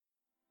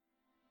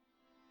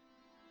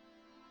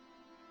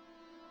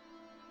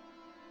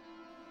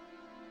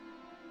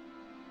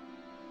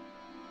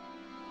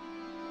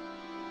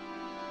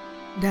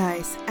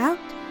Dice out.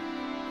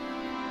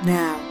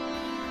 Now.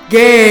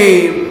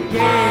 Game!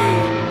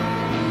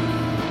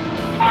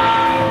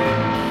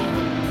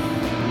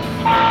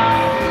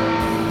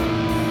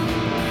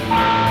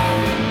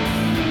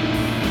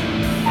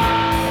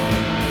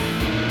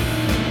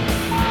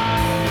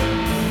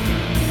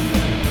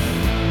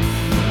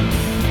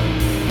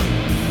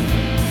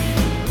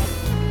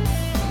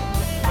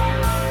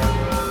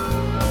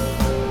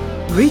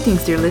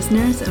 Greetings, dear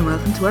listeners, and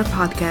welcome to our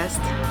podcast.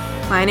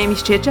 My name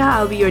is Chicha,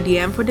 I'll be your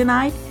DM for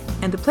tonight,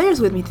 and the players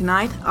with me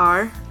tonight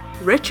are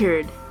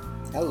Richard.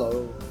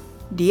 Hello.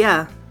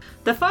 Dia.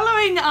 The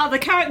following are the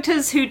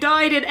characters who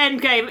died in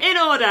Endgame in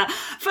order.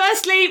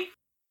 Firstly,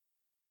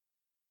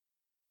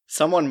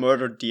 Someone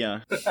murdered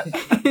Dia.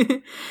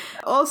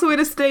 Also with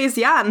us today is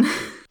Jan.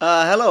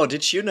 Hello,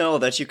 did you know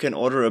that you can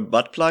order a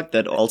butt plug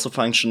that also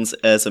functions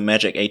as a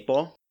magic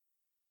 8-ball?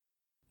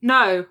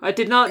 no, I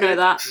did not know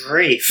that.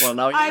 Grief. Well,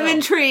 now you I'm know.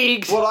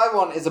 intrigued. What I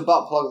want is a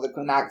butt plug that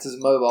can act as a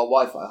mobile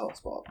Wi-Fi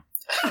hotspot.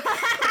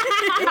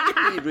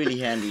 It'd be really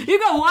handy. You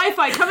got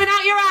Wi-Fi coming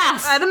out your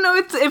ass. I don't know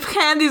if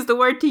handy is the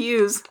word to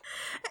use.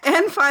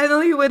 And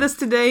finally with us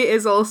today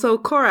is also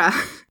Cora.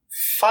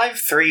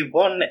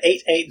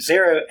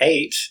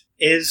 5318808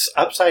 is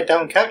upside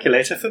down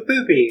calculator for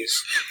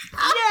boobies.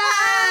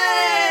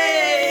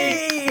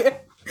 Yay!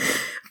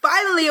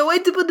 Finally, a way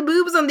to put the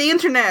boobs on the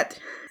internet.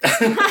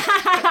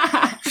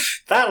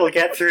 That'll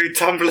get through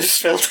Tumblr's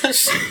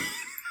filters.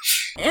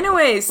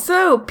 Anyway,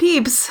 so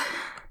peeps,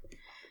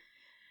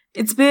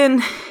 it's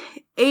been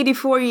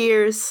 84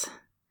 years.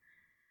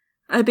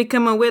 I've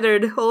become a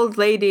withered old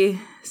lady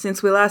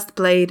since we last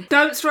played.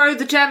 Don't throw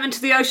the gem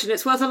into the ocean.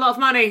 It's worth a lot of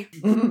money.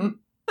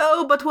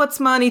 Oh, but what's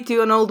money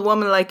to an old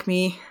woman like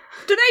me?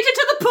 Donate it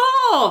to the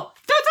poor.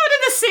 Don't throw it in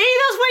the sea.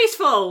 That's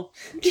wasteful.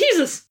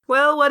 Jesus.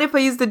 Well, what if I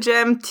use the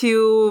gem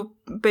to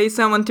pay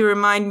someone to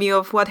remind me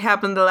of what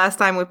happened the last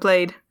time we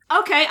played?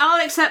 Okay,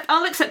 I'll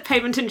accept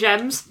payment in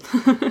gems.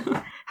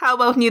 How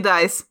about new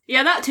dice?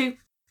 Yeah, that too.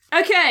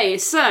 Okay,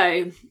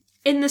 so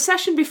in the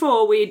session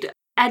before, we'd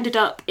ended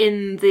up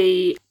in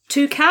the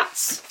Two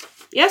Cats.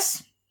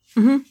 Yes?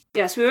 Mm-hmm.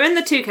 Yes, we were in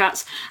the Two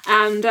Cats,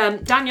 and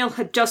Daniel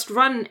had just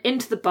run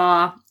into the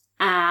bar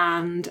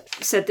and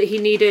said that he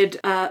needed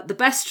the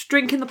best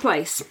drink in the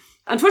place.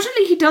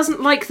 Unfortunately, he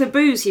doesn't like the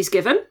booze he's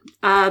given,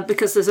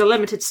 because there's a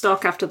limited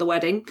stock after the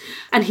wedding,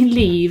 and he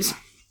leaves.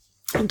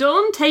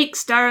 Dawn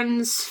takes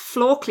Darren's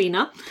floor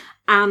cleaner,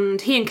 and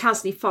he and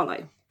Kasny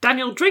follow.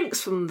 Daniel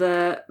drinks from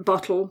the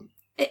bottle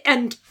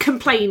and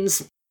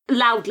complains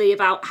loudly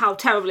about how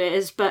terrible it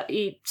is, but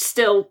he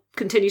still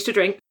continues to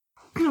drink.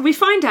 We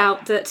find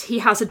out that he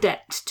has a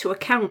debt to a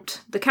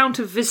count, the Count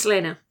of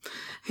Vislena,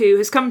 who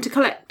has come to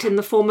collect in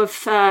the form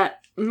of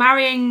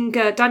marrying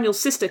Daniel's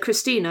sister,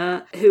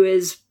 Christina, who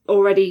is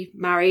already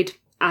married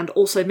and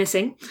also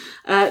missing,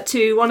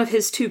 to one of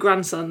his two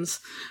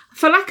grandsons.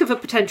 For lack of a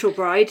potential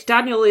bride,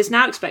 Daniel is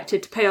now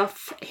expected to pay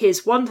off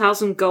his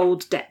 1,000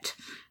 gold debt.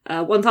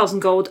 1,000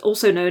 gold,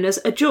 also known as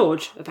a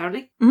George,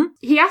 apparently. Mm-hmm.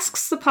 He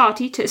asks the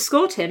party to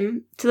escort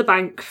him to the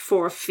bank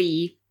for a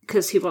fee,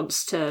 because he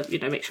wants to,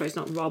 make sure he's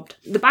not robbed.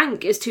 The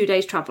bank is 2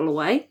 days' travel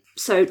away,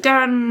 so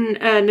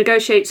Darren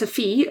negotiates a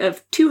fee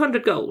of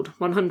 200 gold,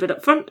 100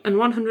 up front and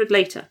 100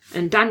 later,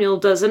 and Daniel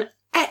does an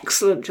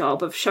excellent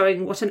job of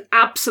showing what an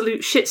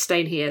absolute shit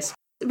stain he is.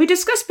 We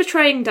discuss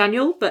betraying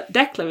Daniel, but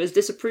Declan is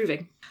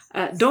disapproving.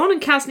 Dawn and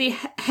Kasny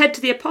head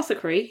to the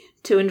apothecary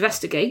to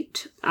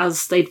investigate,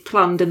 as they'd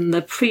planned in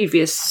the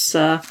previous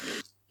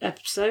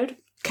episode.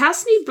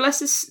 Kasny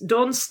blesses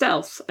Dawn's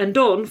stealth, and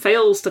Dawn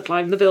fails to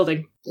climb the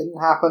building. Didn't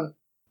happen.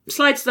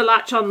 Slides the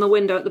latch on the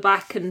window at the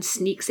back and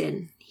sneaks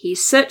in. He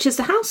searches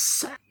the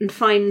house and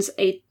finds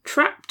a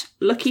trapped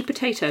Lucky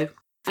Potato,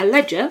 a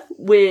ledger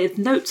with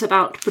notes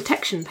about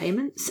protection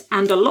payments,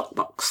 and a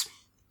lockbox.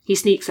 He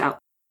sneaks out.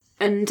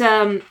 And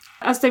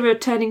as they were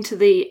returning to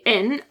the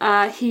inn,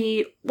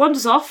 he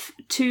wanders off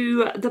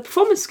to the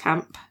performance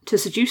camp to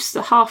seduce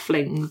the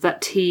halfling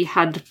that he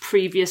had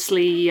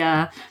previously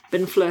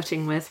been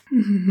flirting with.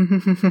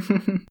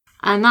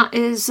 And that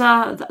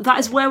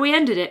is where we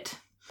ended it.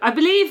 I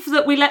believe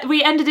that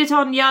we ended it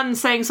on Jan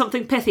saying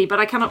something pithy, but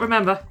I cannot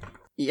remember.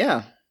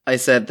 Yeah, I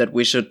said that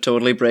we should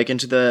totally break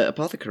into the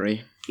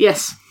apothecary.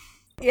 Yes.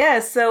 Yeah,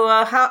 so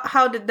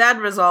how did that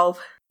resolve?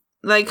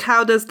 Like,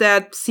 how does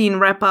that scene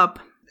wrap up?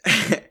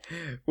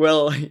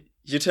 Well,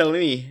 you tell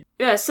me.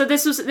 Yeah, so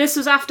this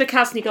was after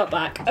Kasny got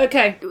back.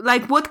 Okay.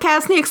 Like, would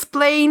Kasny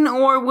explain,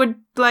 or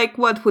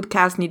what would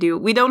Kasny do?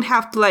 We don't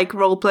have to,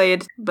 roleplay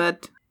it,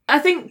 but... I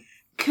think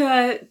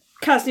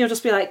Kasny will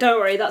just be like, don't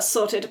worry, that's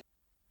sorted.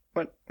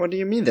 What do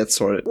you mean that's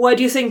sorted? Where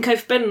do you think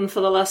I've been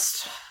for the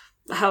last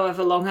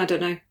however long? I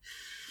don't know.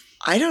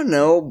 I don't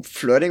know,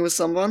 flirting with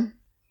someone?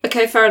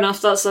 Okay, fair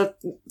enough. That's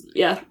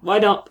yeah, why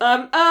not?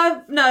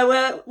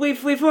 No,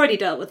 we've already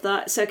dealt with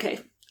that. It's okay.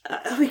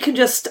 We can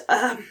just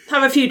have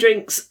a few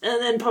drinks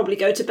and then probably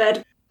go to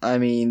bed. I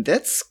mean,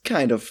 that's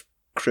kind of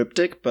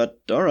cryptic,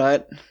 but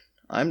alright.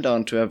 I'm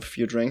down to have a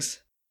few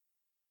drinks.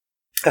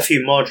 A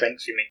few more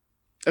drinks, you mean?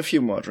 A few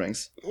more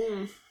drinks.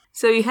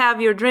 So you have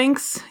your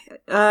drinks,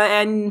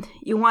 and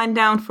you wind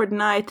down for the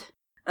night.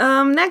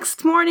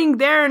 Next morning,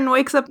 Darren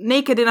wakes up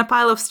naked in a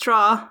pile of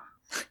straw.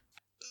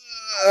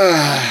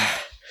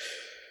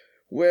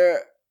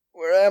 Where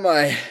am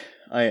I?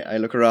 I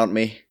look around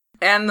me.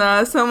 And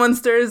someone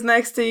stirs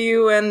next to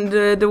you, and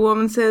the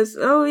woman says,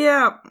 "Oh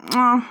yeah,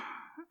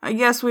 I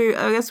guess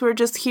we're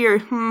just here."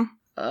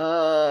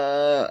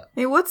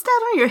 Hey, what's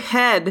that on your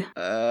head?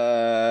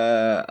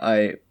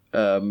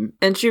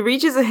 And she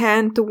reaches a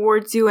hand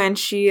towards you, and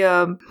she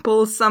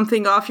pulls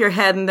something off your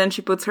head, and then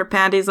she puts her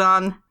panties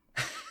on.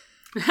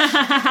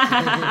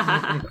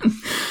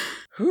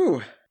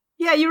 Who?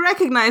 Yeah, you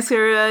recognize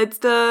her.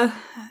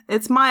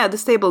 It's Maya, the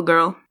stable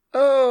girl.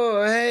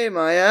 Oh, hey,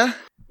 Maya.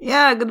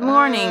 Yeah, good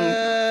morning.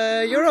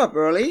 You're up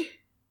early.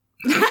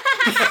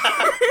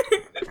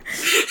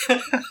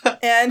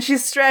 And she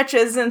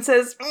stretches and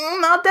says,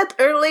 "Not that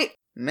early."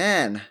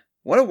 Man,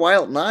 what a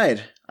wild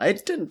night. I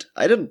didn't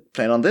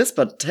plan on this,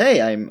 but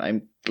hey,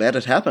 I'm glad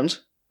it happened.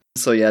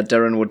 So yeah,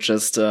 Darren would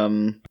just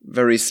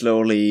very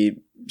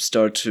slowly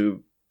start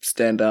to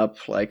stand up,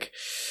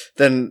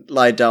 then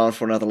lie down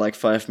for another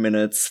 5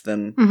 minutes,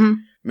 then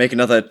make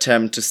another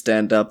attempt to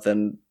stand up,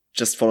 then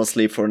just fall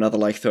asleep for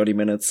another 30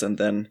 minutes, and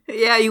then...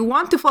 Yeah, you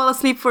want to fall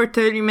asleep for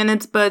 30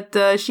 minutes, but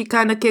she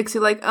kind of kicks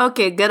you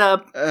okay, get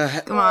up.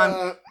 Come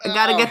on, I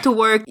gotta get to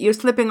work. You're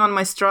slipping on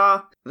my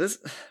straw. This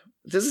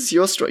is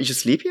your straw? You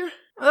sleep here?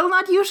 Well,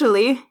 not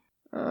usually.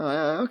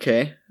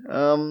 Okay.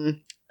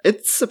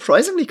 It's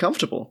surprisingly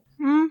comfortable.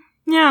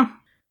 Yeah.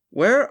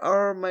 Where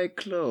are my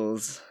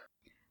clothes?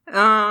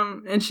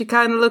 And she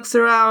kind of looks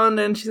around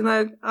and she's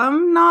like,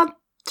 "I'm not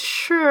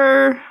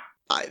sure."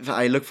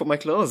 I look for my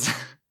clothes.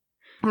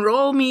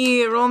 Roll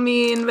me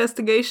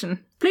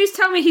investigation. Please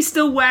tell me he's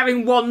still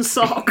wearing one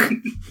sock.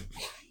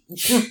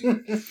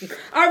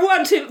 I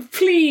want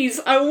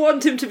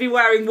him to be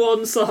wearing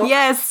one sock.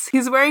 Yes,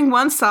 he's wearing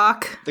one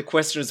sock. The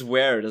question is,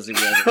 where does he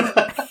wear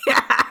it?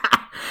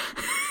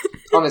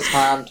 On his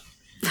hand.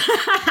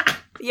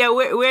 Yeah,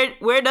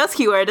 where does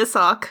he wear the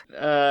sock?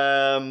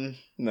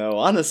 No,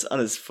 on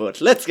his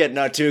foot. Let's get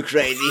not too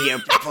crazy here,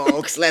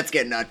 folks. Let's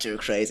get not too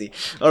crazy.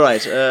 All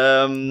right.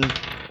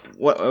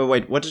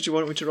 What did you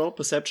want me to roll?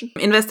 Perception?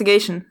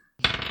 Investigation.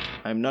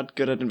 I'm not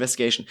good at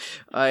investigation.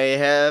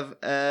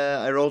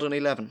 I rolled an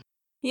 11.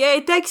 Yeah,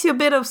 it takes you a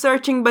bit of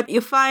searching, but you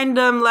find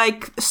them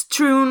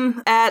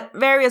strewn at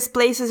various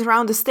places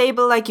around the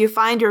stable. You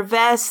find your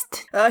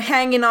vest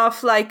hanging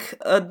off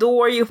a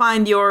door. You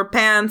find your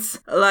pants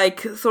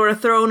sort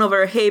of thrown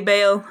over a hay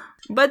bale.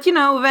 But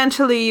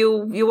eventually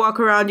you walk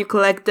around, you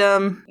collect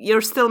them.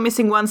 You're still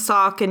missing one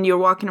sock, and you're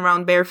walking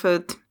around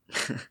barefoot.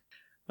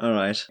 All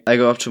right. I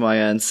go up to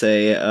Maya and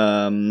say,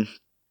 I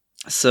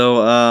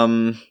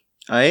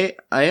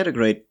had a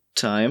great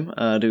time.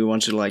 Do you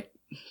want to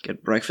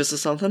get breakfast or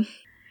something?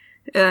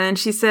 And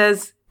she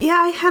says, "Yeah,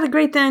 I had a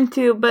great time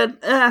too, but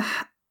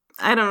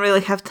I don't really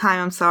have time,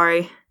 I'm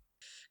sorry."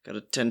 Gotta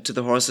tend to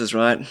the horses,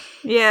 right?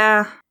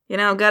 Yeah,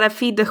 gotta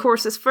feed the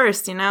horses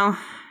first,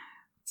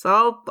 It's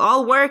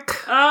all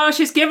work. Oh,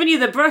 she's giving you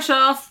the brush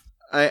off.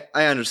 I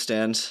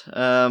understand.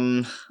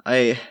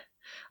 I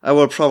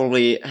will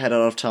probably head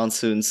out of town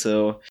soon,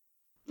 so...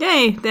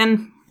 Yay,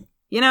 then,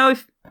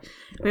 if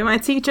we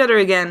might see each other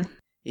again.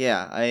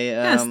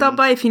 Yeah, stop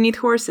by if you need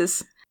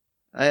horses.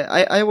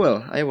 I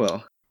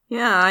will.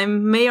 Yeah, I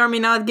may or may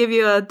not give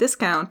you a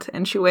discount.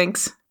 And she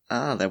winks.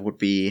 That would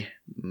be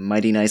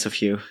mighty nice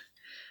of you.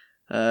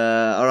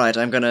 Alright,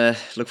 I'm gonna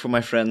look for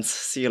my friends.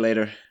 See you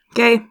later.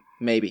 Okay.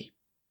 Maybe.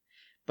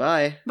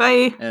 Bye.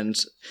 Bye. And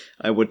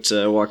I would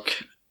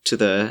walk to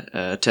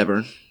the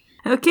tavern.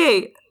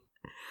 Okay.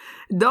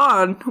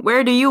 Dawn,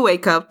 where do you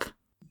wake up?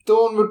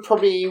 Dawn would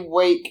probably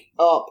wake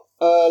up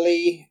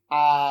early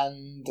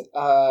and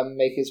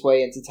make his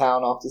way into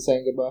town after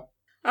saying goodbye.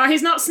 Oh,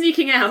 he's not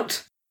sneaking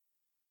out.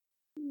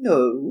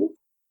 No.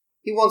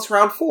 He wants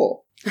round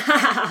 4.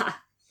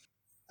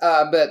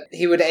 But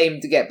he would aim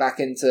to get back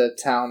into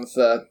town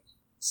for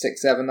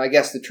 6, 7. I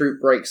guess the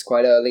troop breaks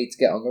quite early to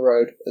get on the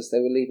road as they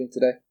were leaving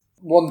today.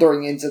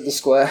 Wandering into the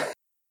square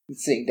and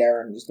seeing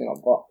Darren just being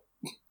on pot.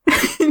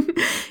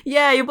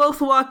 Yeah, you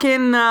both walk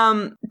in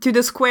to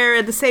the square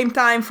at the same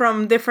time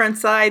from different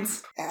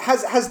sides.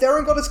 Has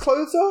Darren got his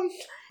clothes on?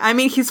 I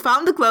mean, he's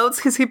found the clothes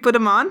because he put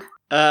them on.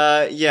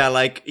 Yeah,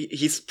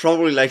 he's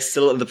probably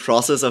still in the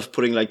process of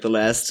putting the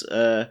last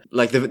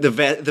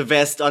the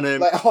vest on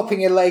him,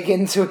 hopping a leg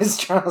into his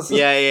trousers.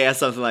 Yeah,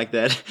 something like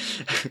that.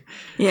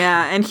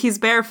 Yeah, and he's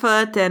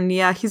barefoot, and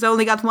yeah, he's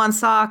only got one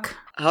sock.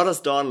 How does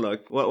Dawn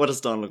look? What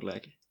does Dawn look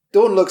like?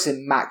 Dawn looks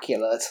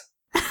immaculate.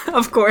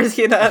 Of course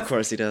he does. Of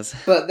course he does.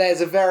 But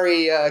there's a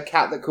very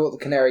cat that caught the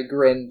canary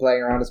grin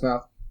playing around his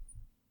mouth.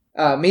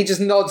 He just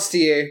nods to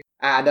you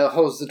and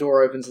holds the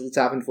door open to the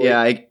tavern for you.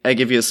 Yeah, I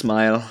give you a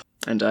smile.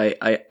 And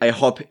I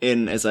hop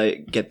in as I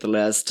get the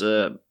last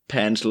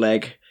pant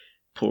leg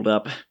pulled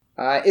up.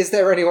 Is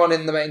there anyone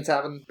in the main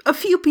tavern? A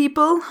few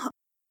people.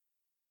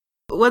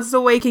 What's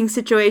the waking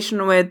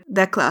situation with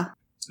Dekla?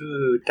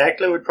 Ooh,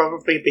 Dekla would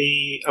probably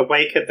be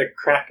awake at the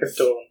crack of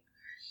dawn.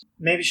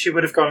 Maybe she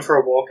would have gone for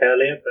a walk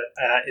earlier,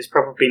 but is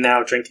probably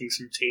now drinking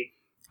some tea.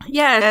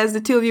 Yeah, as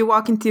the two of you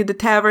walk into the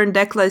tavern,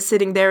 Dekla is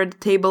sitting there at the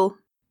table.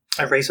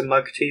 I raise a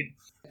mug to you.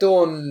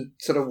 Dawn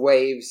sort of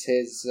waves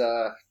his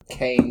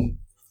cane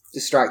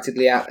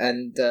distractedly at,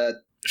 and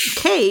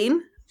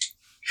Cane?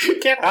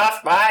 Get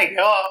off my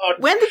lawn!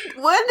 When did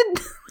Dawn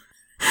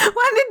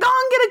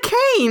get a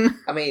cane?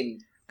 I mean,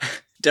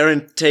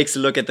 Darren takes a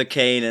look at the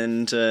cane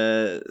and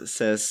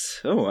says,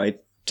 "Oh, I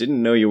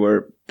didn't know you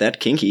were that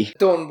kinky."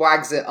 Dawn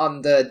wags it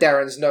under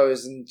Darren's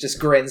nose and just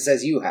grins,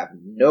 says, "You have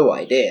no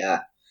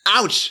idea."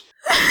 Ouch!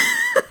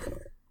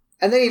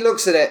 And then he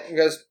looks at it and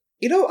goes,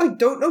 I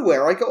don't know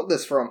where I got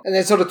this from. And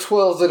then sort of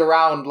twirls it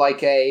around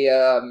like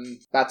a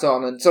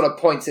baton and sort of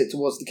points it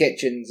towards the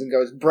kitchens and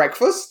goes,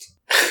 "Breakfast?"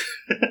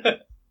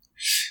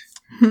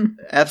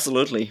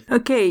 Absolutely.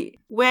 Okay,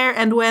 where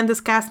and when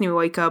does Casney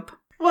wake up?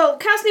 Well,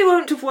 Casney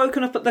won't have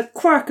woken up at the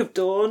quirk of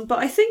dawn, but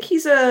I think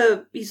he's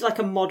like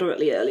a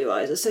moderately early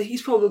riser, so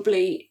he's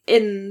probably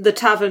in the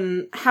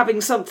tavern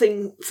having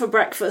something for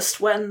breakfast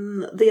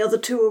when the other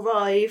two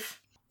arrive.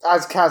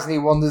 As Casney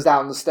wanders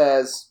down the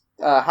stairs,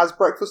 has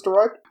breakfast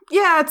arrived?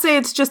 Yeah, I'd say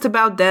it's just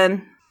about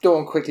then.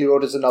 Dawn quickly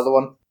orders another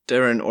one.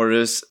 Darren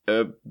orders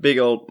a big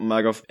old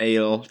mug of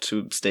ale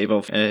to stave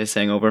off his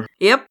hangover.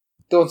 Yep.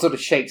 Dawn sort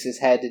of shakes his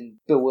head in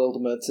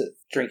bewilderment at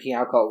drinking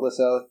alcohol this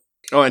early.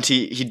 Oh, and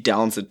he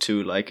downs it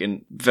too, like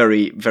in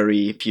very,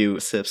 very few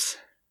sips.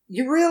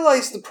 You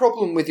realise the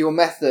problem with your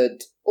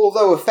method,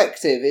 although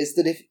effective, is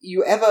that if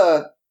you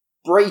ever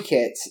break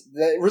it,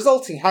 the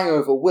resulting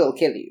hangover will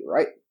kill you,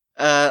 right?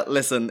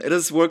 Listen, it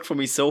has worked for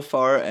me so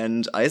far,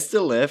 and I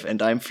still live,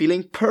 and I'm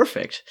feeling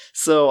perfect.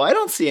 So I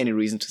don't see any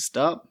reason to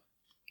stop.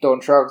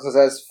 Dawn shrugs and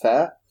says,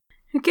 "Fair."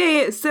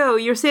 Okay, so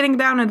you're sitting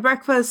down at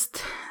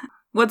breakfast.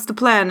 What's the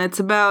plan? It's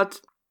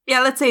about,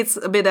 let's say it's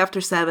a bit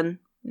after 7.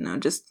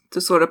 Just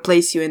to sort of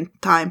place you in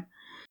time.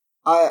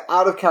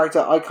 Out of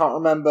character, I can't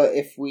remember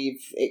if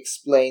we've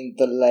explained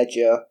the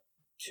ledger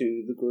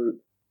to the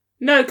group.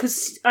 No,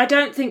 because I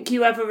don't think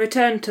you ever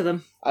returned to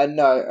them. I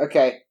know,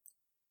 okay.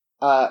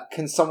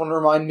 Can someone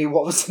remind me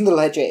what was in the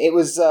ledger? It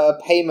was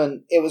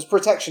payment. It was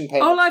protection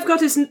payment. All I've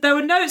got is there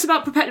were notes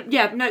about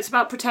notes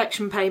about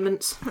protection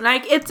payments.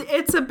 Like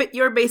it's a bit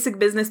your basic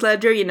business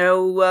ledger.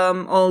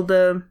 All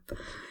the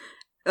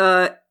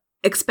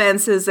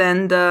expenses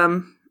and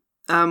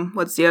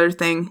what's the other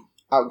thing?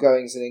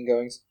 Outgoings and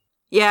ingoings.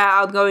 Yeah,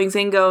 outgoings,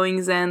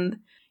 ingoings, and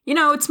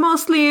it's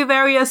mostly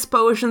various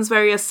potions,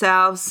 various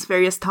salves,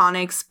 various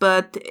tonics,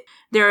 but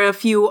there are a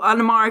few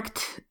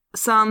unmarked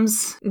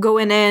sums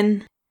going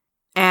in.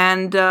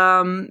 And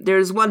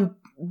there's one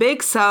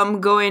big sum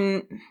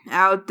going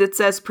out that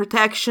says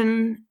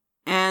protection,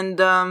 and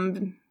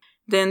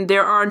then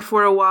there aren't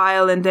for a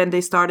while, and then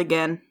they start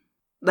again,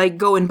 like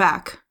going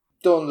back.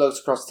 Dawn looks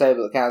across the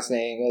table at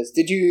Casney and goes,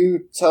 "Did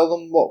you tell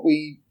them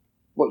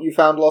what you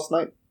found last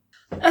night?"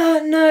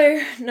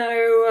 No.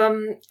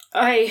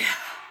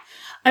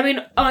 I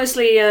mean,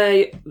 honestly,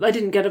 I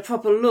didn't get a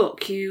proper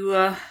look.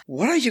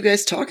 What are you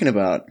guys talking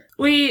about?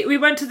 We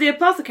went to the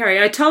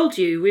apothecary. I told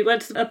you. We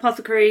went to the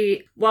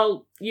apothecary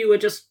while you were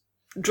just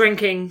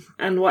drinking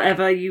and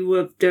whatever you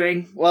were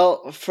doing.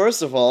 Well,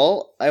 first of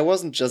all, I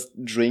wasn't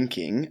just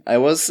drinking. I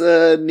was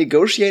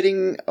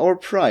negotiating our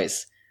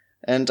price.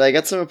 And I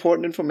got some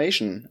important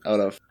information out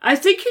of. I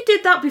think you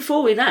did that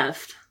before we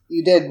left.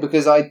 You did,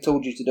 because I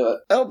told you to do it.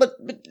 Oh, but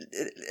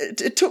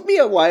it took me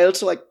a while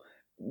to,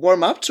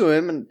 warm up to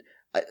him, and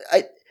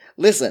I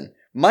listen,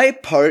 my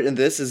part in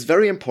this is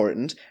very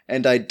important,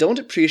 and I don't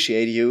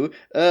appreciate you,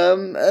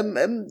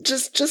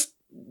 just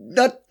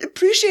not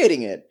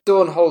appreciating it.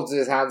 Dawn holds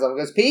his hands up and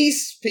goes,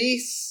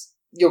 "Peace.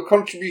 Your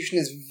contribution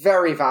is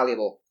very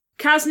valuable."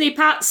 Casney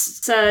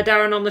pats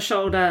Darren on the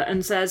shoulder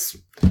and says,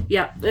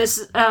 "Yeah, this,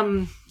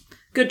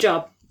 good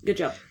job.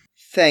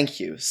 Thank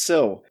you.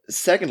 So,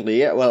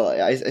 secondly,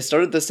 I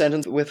started the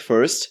sentence with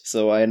first,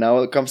 so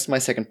now comes my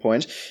second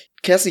point.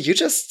 Cassie, you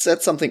just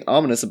said something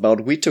ominous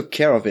about we took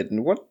care of it,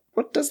 and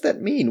what does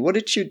that mean? What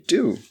did you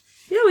do?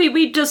 Yeah,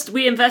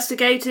 we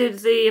investigated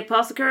the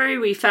apothecary.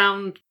 We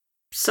found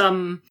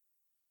some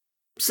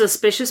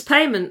suspicious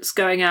payments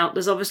going out.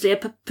 There's obviously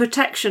a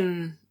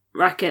protection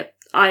racket.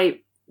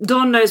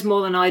 Dawn knows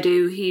more than I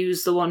do. He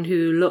was the one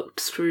who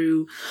looked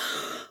through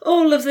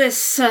all of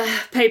this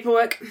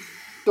paperwork.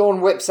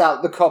 Dawn whips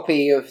out the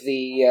copy of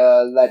the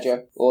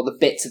ledger, or the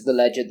bits of the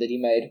ledger that he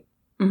made,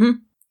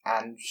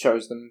 and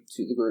shows them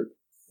to the group.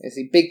 You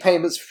see big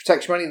payments for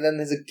protection money, then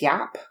there's a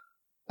gap,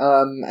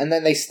 and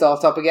then they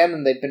start up again,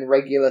 and they've been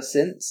regular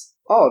since.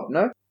 Odd,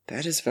 no?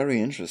 That is very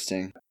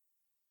interesting.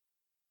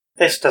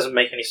 This doesn't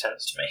make any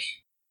sense to me.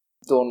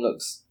 Dawn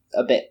looks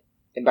a bit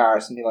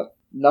embarrassed and be like,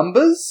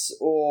 "Numbers,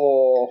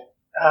 or...?"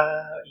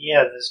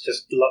 Yeah, there's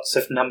just lots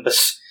of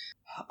numbers.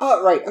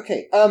 Oh, right,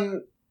 okay.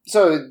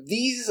 So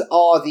these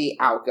are the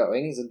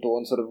outgoings, and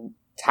Dawn sort of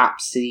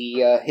taps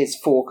his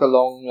fork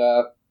along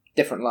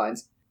different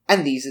lines.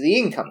 And these are the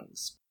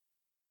incomings.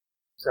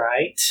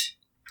 Right.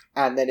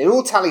 And then it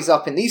all tallies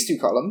up in these two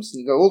columns,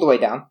 and you go all the way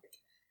down.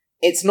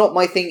 It's not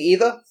my thing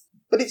either,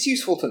 but it's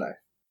useful to know.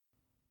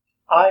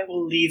 I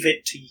will leave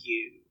it to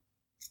you.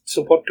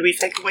 So what do we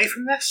take away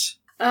from this?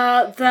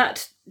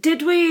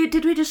 Did we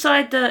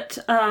decide that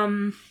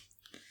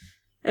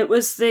it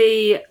was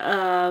the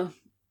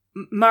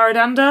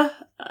Maradanda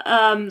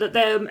that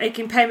they're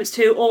making payments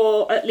to,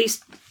 or at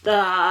least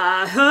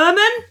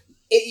Herman?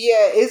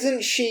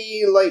 Isn't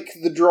she like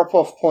the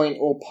drop-off point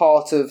or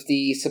part of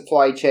the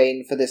supply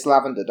chain for this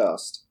lavender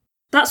dust?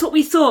 That's what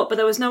we thought, but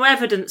there was no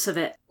evidence of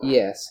it.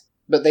 Yes,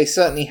 but they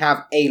certainly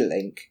have a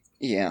link.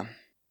 Yeah.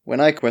 When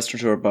I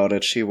questioned her about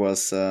it, she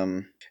was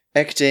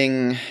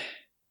acting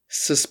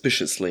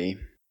suspiciously.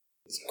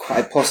 It's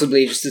quite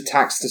possibly just a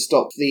tax to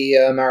stop the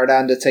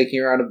Maradanda taking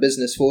her out of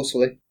business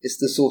forcefully. It's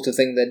the sort of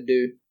thing they'd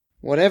do.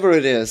 Whatever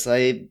it is,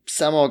 I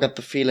somehow got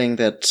the feeling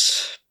that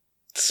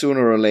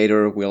sooner or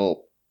later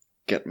we'll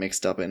get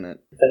mixed up in it.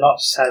 They're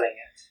not selling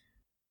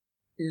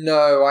it.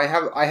 No, I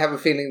have a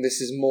feeling this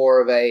is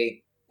more of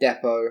a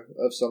depot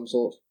of some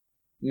sort.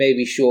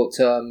 Maybe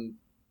short-term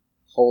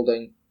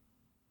holding.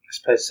 I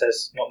suppose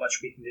there's not much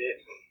we can do.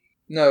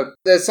 No,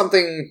 there's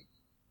something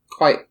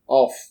quite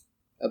off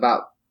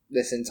about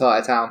this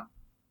entire town.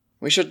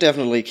 We should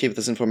definitely keep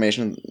this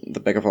information in the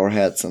back of our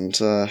heads and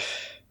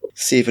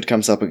see if it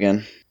comes up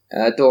again.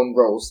 Dawn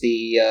rolls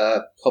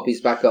the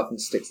copies back up and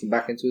sticks them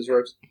back into his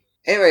robes.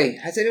 Anyway,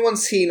 has anyone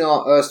seen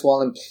our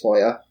erstwhile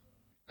employer?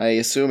 I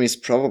assume he's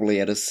probably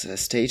at his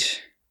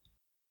estate.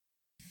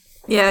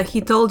 Yeah,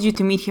 he told you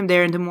to meet him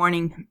there in the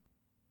morning.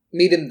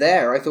 Meet him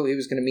there? I thought he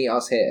was going to meet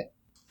us here.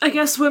 I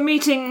guess we're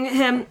meeting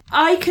him.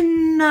 I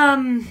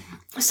can,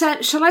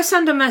 shall I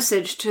send a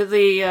message to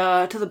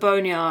the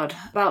Boneyard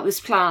about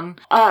this plan?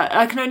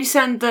 I can only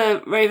send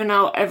the Raven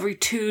out every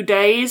 2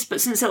 days,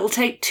 but since it'll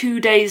take 2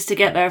 days to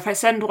get there, if I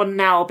send one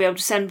now, I'll be able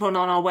to send one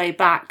on our way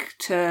back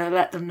to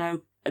let them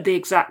know the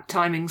exact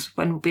timings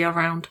when we'll be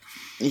around.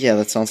 Yeah,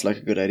 that sounds like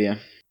a good idea.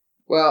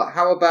 Well,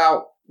 how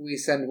about we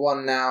send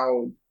one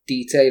now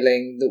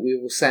detailing that we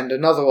will send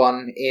another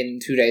one in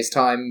 2 days'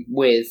 time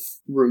with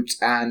route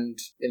and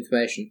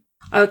information.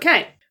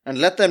 Okay. And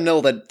let them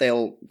know that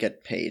they'll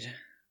get paid.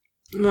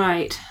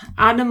 Right.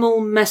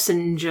 Animal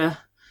Messenger.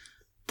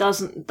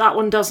 That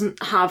one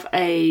doesn't have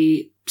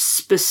a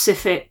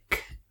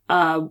specific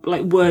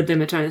word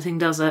limit or anything,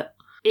 does it?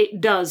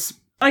 It does.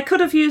 I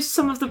could have used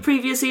some of the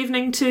previous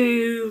evening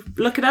to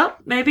look it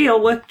up, maybe,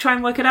 or try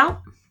and work it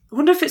out. I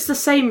wonder if it's the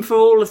same for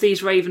all of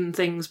these Raven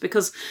things,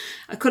 because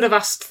I could have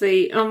asked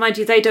mind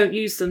you, they don't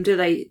use them, do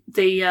they?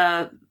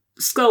 The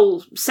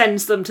Skull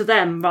sends them to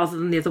them rather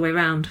than the other way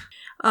around.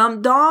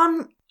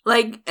 Dawn,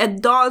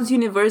 at Dawn's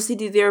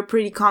university, they're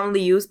pretty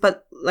commonly used,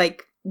 but,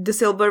 the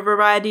silver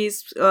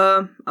varieties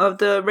of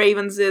the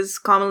Ravens is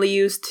commonly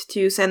used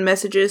to send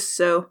messages,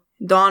 so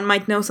Dawn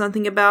might know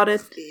something about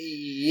it.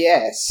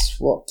 Yes,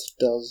 what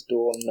does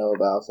Dawn know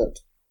about it?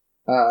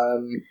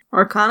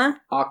 Arcana?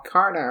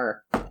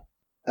 Arcana.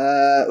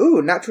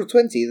 Natural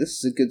 20.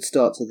 This is a good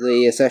start to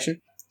the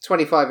session.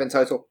 25 in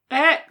total.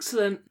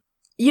 Excellent.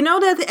 You know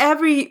that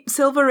every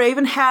Silver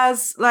Raven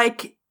has,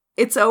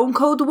 its own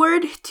code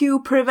word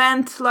to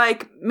prevent,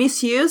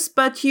 misuse,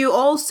 but you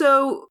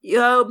also,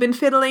 been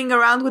fiddling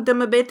around with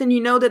them a bit, and you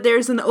know that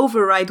there's an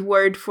override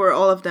word for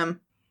all of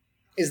them.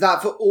 Is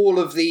that for all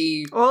of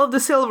the... All of the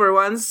silver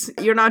ones.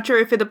 You're not sure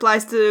if it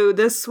applies to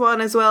this one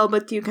as well,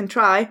 but you can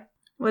try.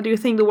 What do you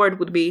think the word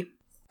would be?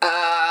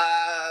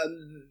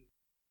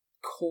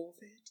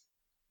 Corvid?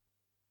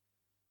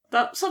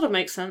 That sort of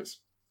makes sense.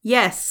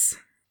 Yes.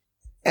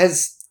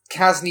 Has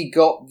Kasny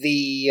got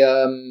the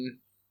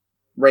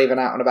Raven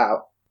out and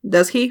about?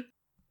 Does he?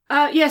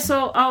 Yes,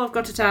 I've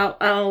got it out.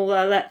 I'll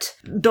let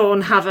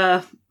Dawn have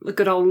a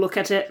good old look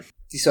at it.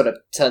 He sort of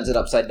turns it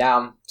upside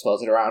down,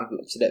 twirls it around,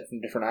 looks at it from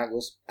different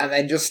angles, and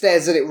then just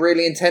stares at it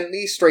really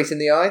intently, straight in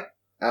the eye,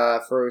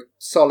 for a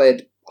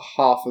solid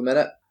half a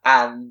minute,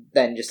 and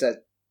then just says,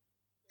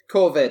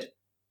 Corvid.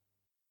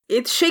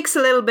 It shakes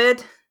a little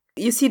bit.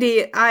 You see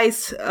the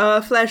eyes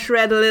flash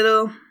red a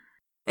little.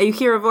 And you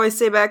hear a voice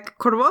say back,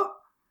 Corvo?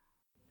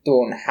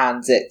 Dawn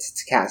hands it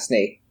to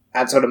Kasny,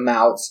 and sort of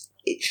mouths,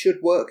 it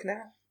should work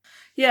now.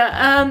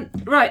 Yeah,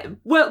 right.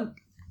 Well,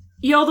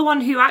 you're the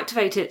one who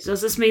activated it.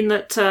 Does this mean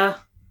that...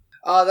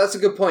 that's a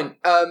good point.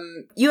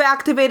 You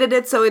activated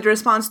it, so it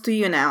responds to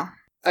you now.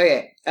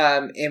 Okay,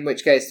 in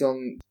which case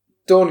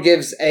Dawn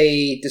gives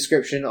a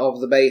description of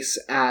the base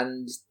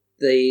and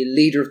the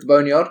leader of the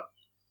Boneyard.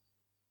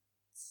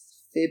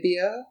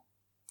 Thibia?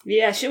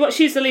 Yeah,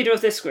 she's the leader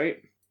of this group.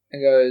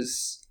 And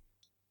goes,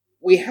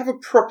 we have a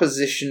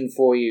proposition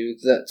for you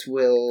that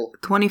will...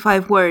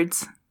 25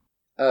 words.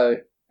 Oh,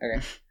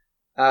 okay.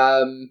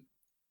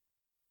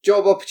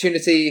 Job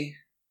opportunity,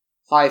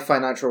 high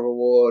financial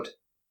reward,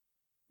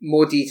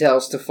 more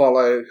details to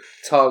follow,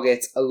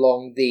 target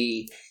along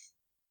the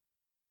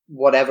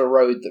whatever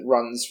road that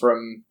runs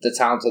from the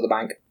town to the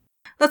bank.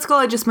 Let's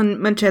call it just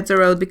Manchetta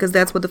Road, because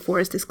that's what the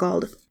forest is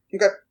called.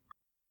 Okay.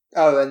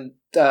 Oh, and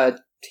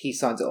he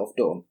signs it off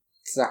Dawn.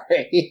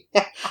 Sorry.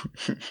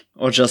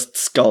 Or just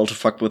Skull to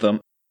fuck with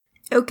them.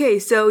 Okay,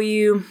 so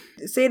you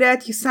say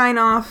that, you sign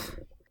off.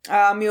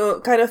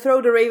 You kind of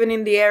throw the Raven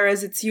in the air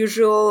as it's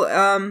usual,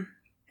 and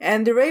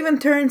And the raven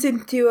turns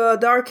into a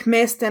dark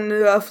mist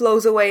and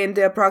flows away in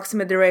the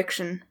approximate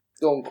direction.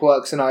 Dawn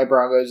quirks an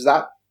eyebrow and goes,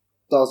 that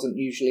doesn't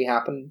usually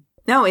happen.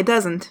 No, it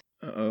doesn't.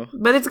 Uh-oh.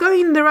 But it's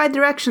going in the right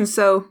direction,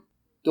 so...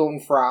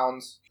 Dawn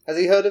frowns. Has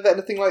he heard of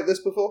anything like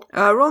this before?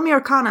 Roll me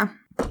Arcana.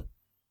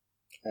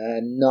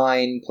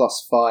 9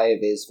 plus 5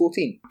 is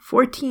 14.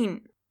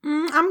 14.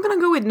 I'm gonna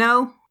go with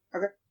no.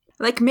 Okay.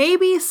 Like,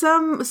 maybe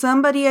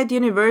somebody at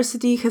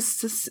university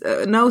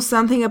knows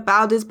something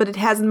about this, but it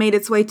hasn't made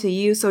its way to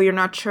you, so you're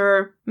not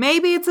sure.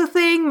 Maybe it's a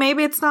thing,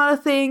 maybe it's not a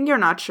thing, you're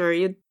not sure.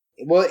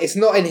 Well, it's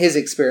not in his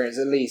experience,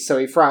 at least, so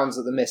he frowns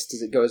at the mist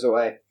as it goes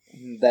away.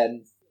 And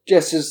then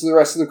gestures to the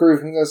rest of the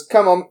group and goes,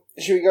 come on,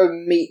 should we go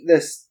meet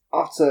this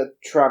utter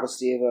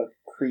travesty of a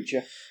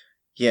creature?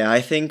 Yeah,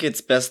 I think it's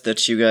best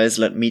that you guys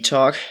let me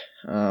talk,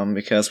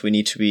 because we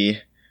need to be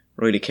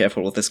really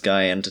careful with this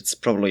guy, and it's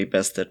probably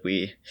best that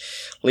we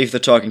leave the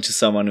talking to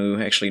someone who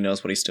actually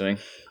knows what he's doing.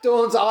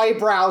 Dawn's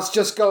eyebrows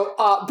just go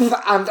up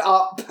and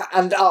up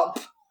and up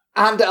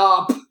and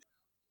up.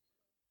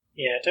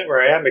 Yeah, don't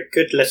worry, I'm a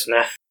good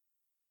listener.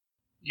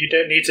 You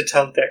don't need to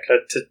tell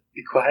Declan to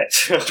be quiet,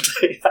 I'll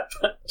tell you that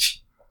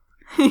much.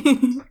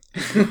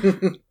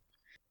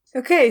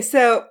 Okay,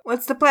 so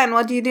what's the plan?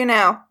 What do you do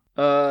now?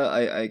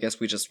 I guess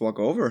we just walk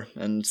over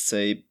and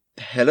say,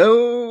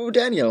 hello,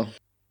 Daniel.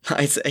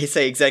 I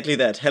say exactly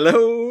that.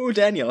 Hello,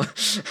 Daniel.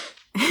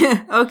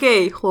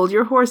 Okay, hold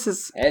your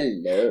horses.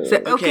 Hello.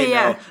 So, okay,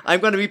 yeah. No, I'm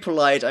gonna be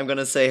polite. I'm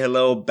gonna say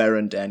hello,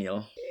 Baron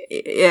Daniel.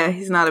 Yeah,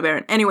 he's not a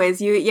baron. Anyways,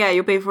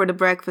 you pay for the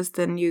breakfast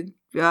and you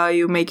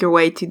make your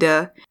way to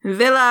the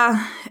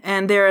villa,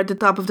 and there at the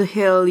top of the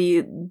hill,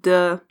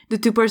 the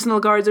two personal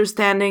guards are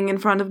standing in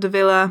front of the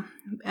villa,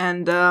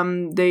 and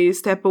they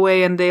step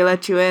away and they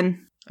let you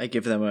in. I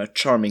give them a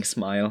charming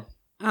smile.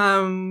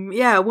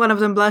 Yeah, one of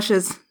them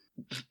blushes.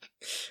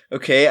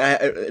 Okay,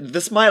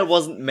 the smile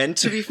wasn't meant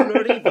to be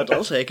flirty, but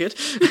I'll take it.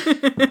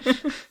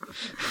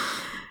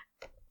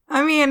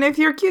 I mean, if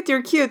you're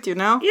cute, you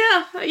know?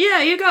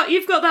 Yeah,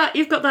 you've got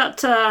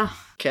that,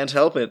 Can't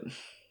help it.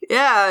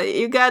 Yeah,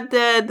 you got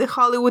the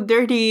Hollywood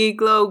dirty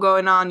glow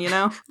going on, you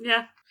know?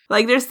 Yeah.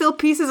 Like, there's still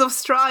pieces of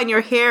straw in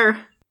your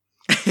hair.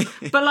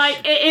 But,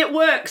 like, it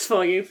works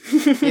for you.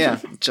 Yeah,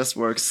 it just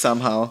works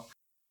somehow.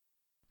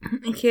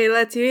 Okay,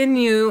 let you in.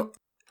 You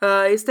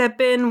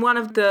step in. One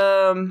of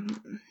the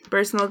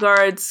personal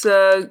guards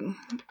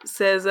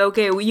says,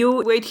 okay,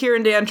 you wait here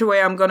in the entryway.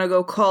 I'm gonna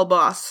go call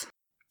boss.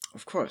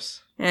 Of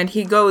course. And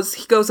he goes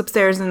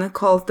upstairs and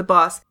calls the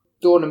boss.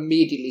 Dawn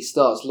immediately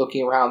starts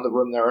looking around the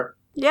room they're in.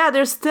 Yeah,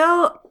 there's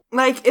still,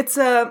 like, it's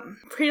a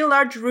pretty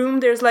large room.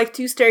 There's, like,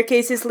 2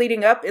 staircases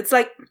leading up. It's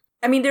like,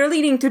 I mean, they're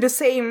leading to the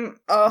same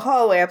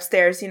hallway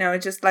upstairs, you know,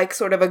 it's just, like,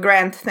 sort of a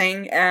grand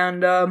thing.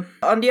 And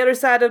on the other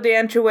side of the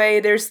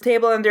entryway, there's a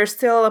table and there's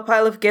still a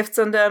pile of gifts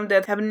on them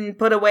that haven't been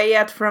put away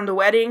yet from the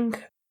wedding.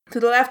 To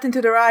the left and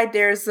to the right,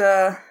 there's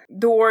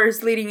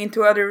doors leading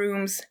into other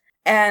rooms.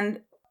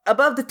 And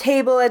above the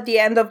table at the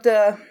end of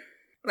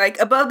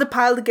above the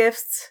pile of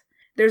gifts,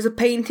 there's a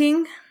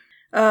painting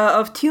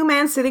of 2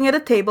 men sitting at a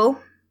table.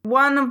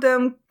 One of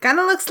them kind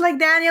of looks like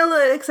Daniel,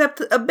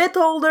 except a bit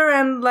older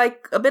and,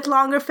 like, a bit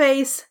longer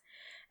face.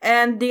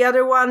 And the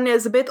other one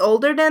is a bit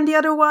older than the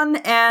other one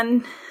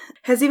and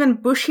has even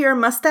bushier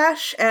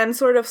mustache and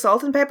sort of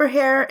salt and pepper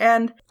hair.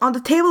 And on the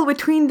table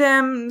between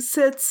them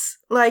sits,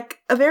 like,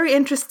 a very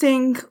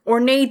interesting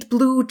ornate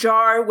blue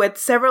jar with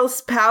several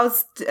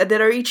spouts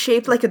that are each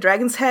shaped like a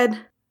dragon's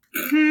head.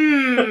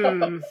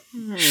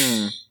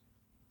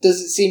 Does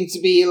it seem to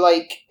be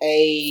like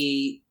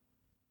a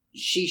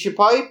shisha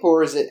pipe,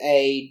 or is it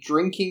a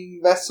drinking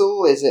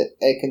vessel? Is it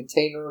a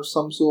container of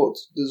some sort,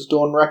 does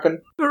Dawn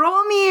reckon?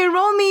 Roll me!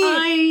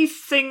 I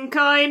think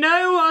I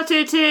know what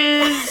it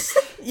is.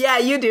 Yeah,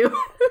 you do.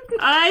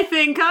 I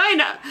think I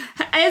know.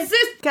 Is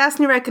this...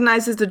 Casney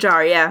recognizes the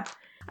jar, yeah.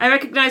 I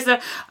recognise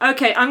the...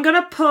 Okay, I'm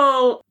going to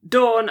pull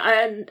Dawn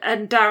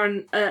and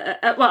Darren...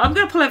 I'm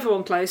going to pull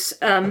everyone close.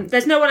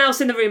 There's no one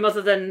else in the room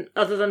other than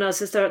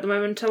us, is there, at the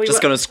moment? Are we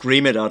Just gonna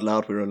scream it out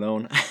loud, we're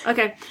alone.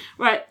 Okay,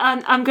 right.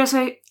 And I'm going to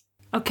say...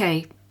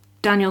 Okay,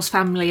 Daniel's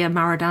family are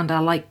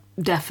Maradanda, like,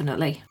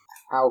 definitely.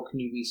 How can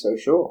you be so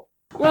sure?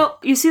 Well,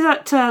 you see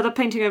that the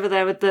painting over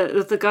there with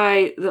the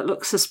guy that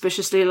looks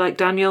suspiciously like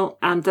Daniel,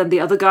 and then the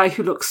other guy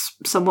who looks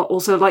somewhat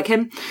also like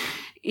him?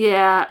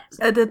 Yeah.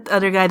 The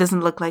other guy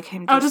doesn't look like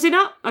him. Oh, does he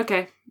not?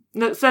 Okay.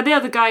 No, so the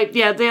other guy,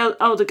 yeah,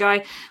 the older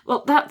guy.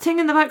 Well, that thing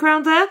in the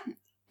background there,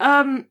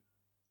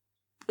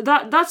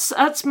 that's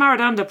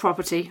Maradanda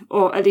property,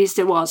 or at least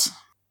it was.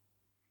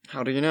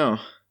 How do you know?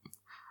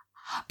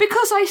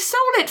 Because I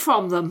stole it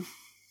from them.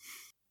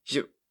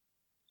 You...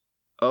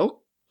 Oh,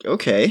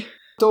 okay.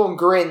 Dawn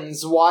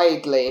grins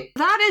widely.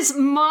 That is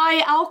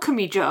my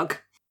alchemy jug.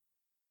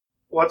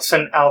 What's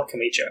an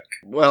alchemy jug?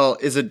 Well,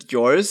 is it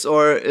yours,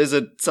 or is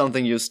it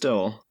something you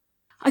stole?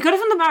 I got it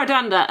from the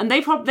Maradanda, and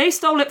they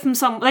stole it from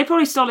They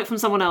probably stole it from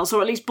someone else, or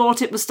at least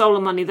bought it with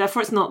stolen money.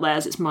 Therefore, it's not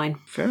theirs; it's mine.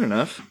 Fair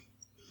enough.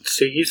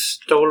 So you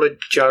stole a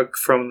jug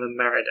from the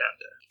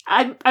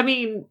Maradanda? I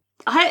mean,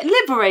 I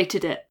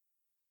liberated it.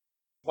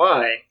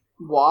 Why?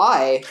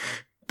 Why?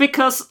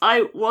 Because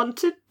I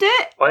wanted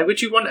it. Why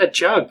would you want a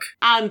jug?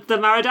 And the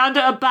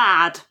Maradander are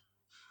bad.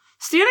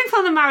 Stealing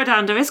from the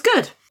Maradander is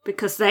good,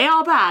 because they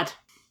are bad.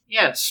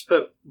 Yes,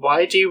 but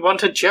why do you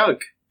want a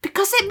jug?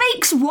 Because it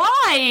makes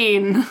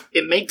wine!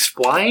 It makes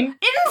wine?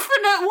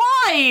 Infinite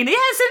wine! It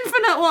has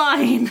infinite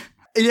wine!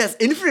 It has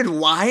infinite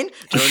wine?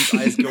 Dawn's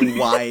eyes go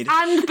wide.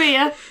 And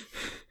beer.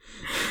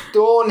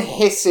 Dawn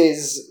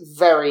hisses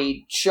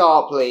very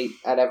sharply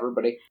at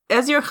everybody.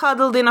 As you're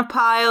huddled in a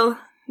pile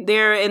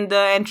there in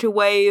the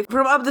entryway,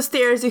 from up the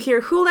stairs you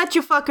hear, "Who let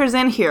you fuckers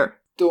in here?"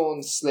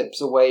 Dawn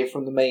slips away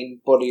from the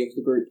main body of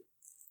the group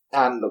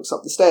and looks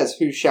up the stairs.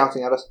 Who's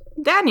shouting at us?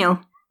 Daniel.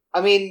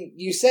 I mean,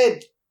 you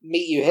said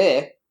meet you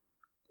here.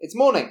 It's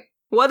morning.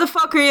 What the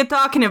fuck are you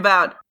talking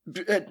about?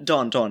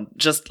 Dawn,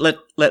 just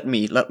let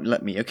me,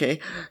 okay?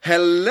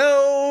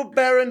 Hello,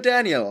 Baron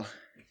Daniel.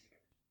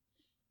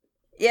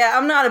 Yeah,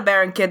 I'm not a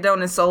Baron kid,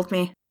 don't insult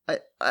me.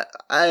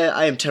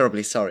 I am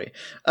terribly sorry.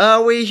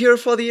 We're here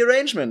for the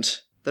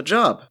arrangement. The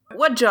job.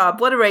 What job?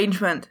 What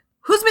arrangement?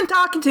 Who's been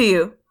talking to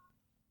you?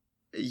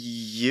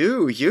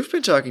 You've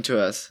been talking to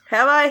us.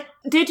 Have I?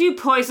 Did you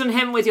poison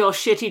him with your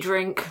shitty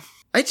drink?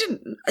 I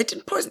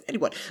didn't poison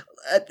anyone.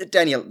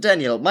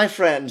 Daniel, my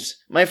friends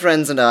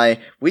and I,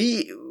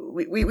 we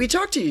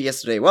talked to you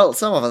yesterday. Well,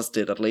 some of us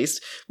did at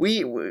least.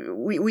 We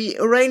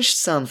arranged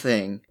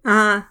something.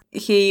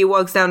 He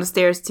walks down the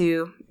stairs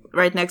to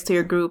right next to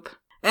your group,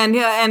 and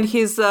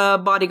his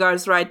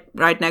bodyguard's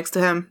right next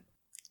to him.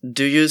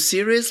 Do you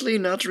seriously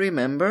not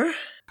remember?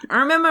 I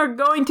remember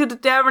going to the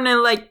tavern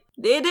and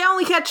they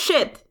only had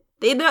shit.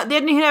 They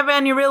didn't have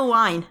any real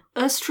wine.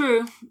 That's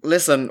true.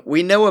 Listen,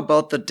 we know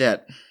about the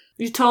debt.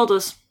 You told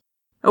us.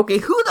 Okay,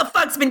 who the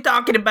fuck's been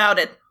talking about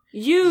it?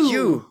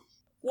 You.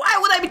 Why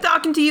would I be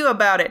talking to you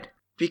about it?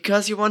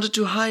 Because you wanted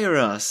to hire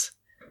us.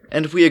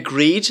 And we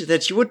agreed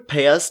that you would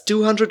pay us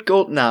 200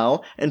 gold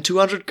now and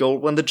 200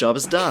 gold when the job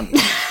is done.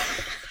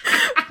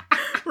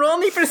 Roll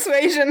me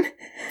persuasion.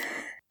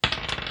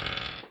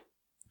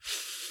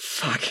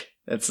 Fuck,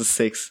 that's a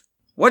 6.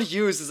 What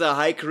use is a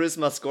high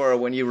charisma score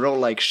when you roll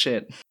like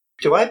shit?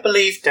 Do I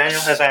believe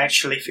Daniel has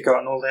actually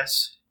forgotten all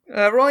this?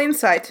 Roll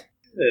insight.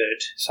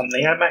 Good.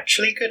 Something I'm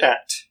actually good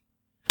at.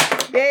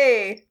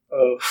 Yay.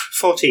 Oh,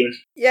 14.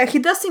 Yeah, he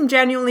does seem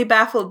genuinely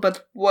baffled,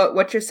 but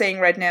what you're saying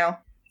right now.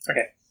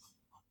 Okay.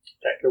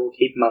 That will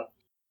keep him up.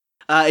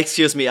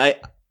 Excuse me, I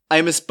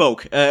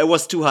misspoke. It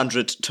was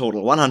 200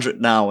 total. 100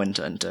 now and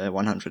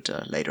 100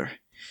 later.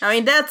 I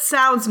mean, that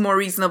sounds more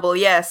reasonable,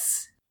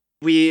 yes.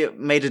 We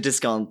made a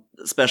discount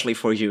especially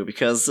for you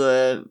because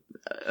a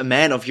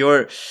man of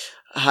your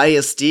high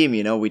esteem,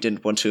 we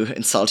didn't want to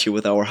insult you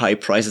with our high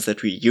prices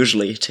that we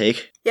usually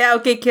take. Yeah,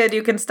 okay, kid,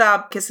 you can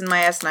stop kissing my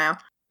ass now.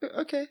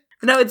 Okay.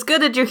 No, it's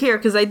good that you're here,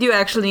 because I do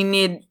actually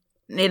need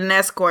an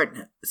escort.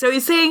 So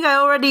you're saying I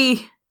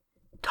already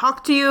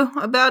talked to you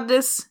about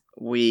this?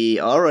 We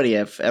already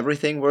have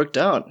everything worked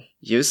out.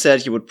 You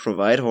said you would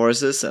provide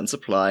horses and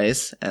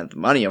supplies, and the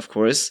money, of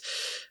course.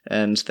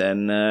 And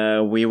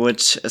then we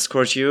would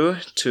escort you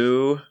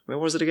to... Where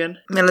was it again?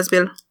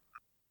 Millersville.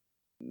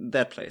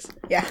 That place.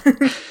 Yeah.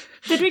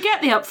 Did we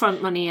get the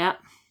upfront money yet?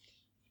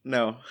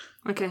 No.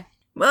 Okay.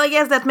 Well, I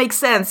guess that makes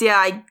sense.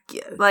 Yeah,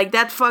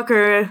 that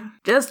fucker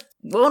just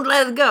won't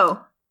let it go.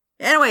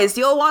 Anyways,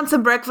 you'll want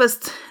some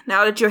breakfast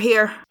now that you're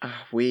here.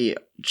 We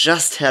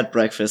just had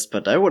breakfast,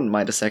 but I wouldn't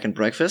mind a second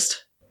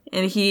breakfast.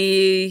 And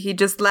he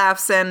just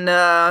laughs and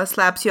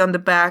slaps you on the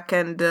back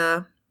and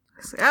says,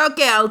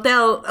 okay, I'll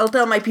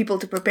tell my people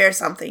to prepare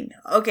something.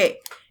 Okay,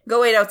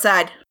 go wait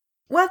outside.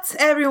 What's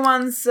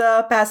everyone's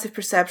passive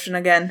perception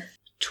again?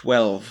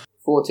 12.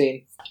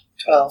 14.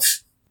 12.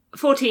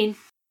 14.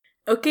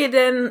 Okay,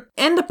 then,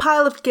 in the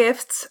pile of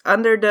gifts,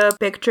 under the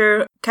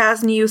picture,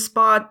 Kazni, you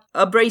spot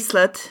a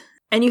bracelet,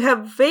 and you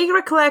have vague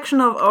recollection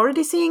of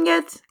already seeing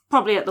it.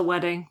 Probably at the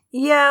wedding.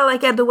 Yeah,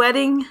 like at the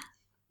wedding.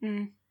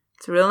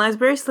 It's a real nice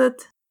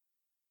bracelet.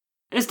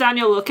 Is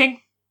Daniel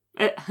looking?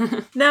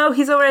 No,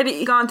 he's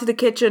already gone to the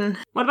kitchen.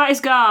 What about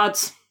his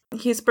guards?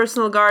 His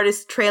personal guard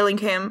is trailing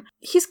him.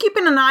 He's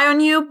keeping an eye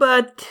on you,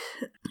 but,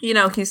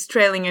 he's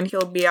trailing and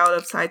he'll be out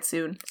of sight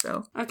soon,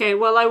 so. Okay,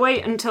 well, I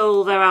wait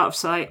until they're out of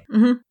sight.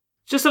 Mm-hmm.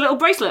 Just a little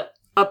bracelet.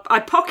 I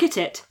pocket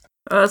it.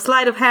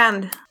 Sleight of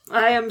hand.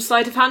 I am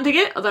sleight of handing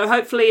it, although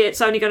hopefully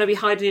it's only going to be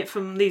hiding it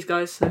from these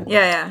guys. So.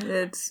 Yeah,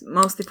 it's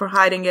mostly for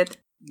hiding it.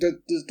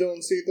 Does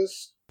Dawn see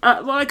this?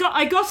 Well, I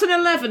got an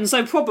 11,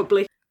 so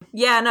probably.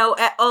 Yeah, no,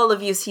 all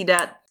of you see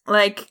that.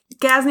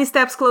 Kazni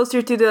steps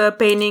closer to the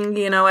painting,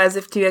 as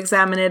if to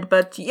examine it,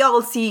 but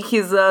y'all see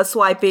he's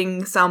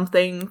swiping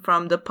something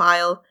from the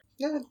pile.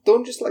 Yeah,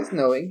 Dawn just likes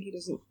knowing. He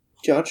doesn't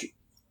judge.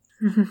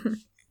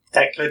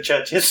 Tekla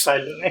judges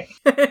silently.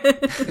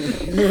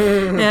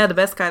 Yeah, the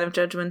best kind of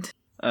judgment.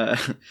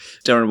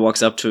 Darren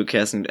walks up to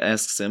Cass and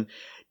asks him,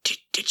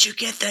 Did you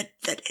get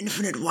that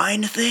infinite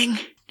wine thing?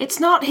 It's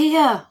not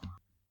here.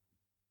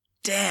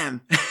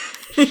 Damn.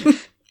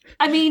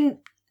 I mean,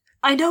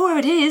 I know where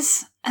it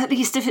is, at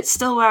least if it's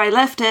still where I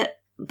left it,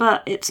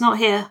 but it's not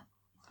here.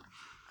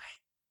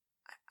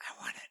 I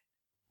want it.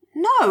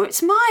 No,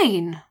 it's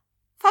mine.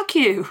 Fuck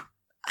you.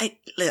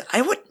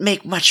 I would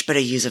make much better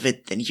use of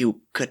it than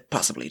you could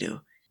possibly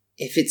do.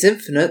 If it's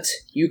infinite,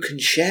 you can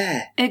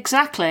share.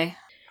 Exactly.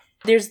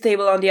 There's a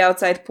table on the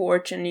outside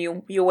porch, and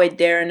you wait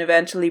there, and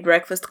eventually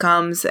breakfast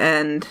comes,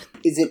 and...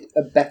 Is it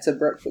a better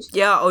breakfast?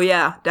 Yeah, oh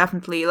yeah,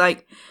 definitely.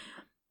 Like,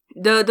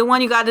 the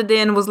one you got it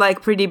in was,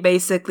 like, pretty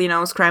basic,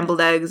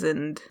 scrambled eggs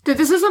and...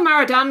 This is a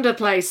Maradanda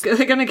place. They're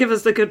going to give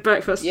us the good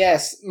breakfast.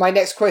 Yes, my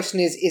next question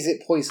is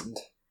it poisoned?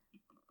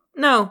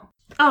 No.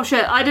 Oh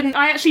shit, I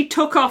actually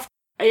took off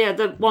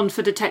the one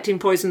for detecting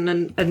poison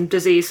and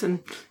disease and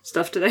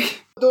stuff today.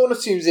 Dawn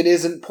assumes it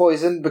isn't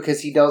poisoned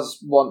because he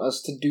does want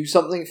us to do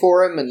something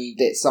for him, and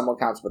it's somewhat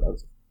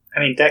counterproductive.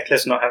 I mean,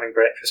 Declan's not having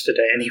breakfast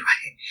today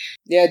anyway.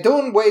 Yeah,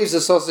 Dawn waves a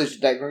sausage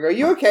at Declan and goes,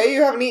 "You okay?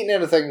 You haven't eaten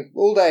anything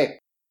all day."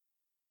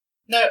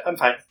 No, I'm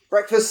fine.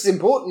 Breakfast is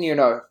important, you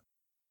know.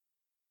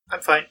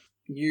 I'm fine.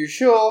 You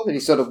sure? And he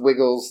sort of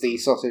wiggles the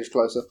sausage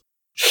closer.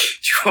 Do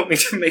you want me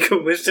to make a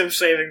wisdom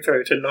saving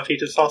throw to not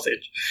eat a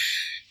sausage?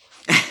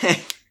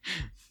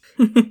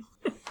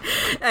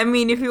 I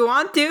mean, if you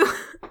want to.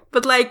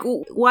 But, like,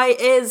 why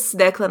is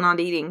Declan not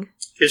eating?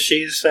 Because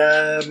she's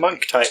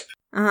monk type.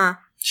 Uh-huh.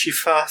 She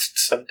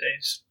fasts some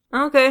days.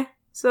 Okay.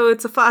 So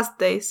it's a fast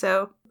day,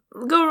 so...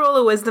 Go roll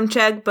a wisdom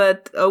check,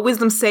 but... A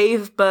wisdom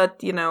save, but,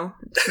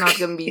 it's not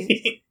gonna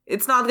be...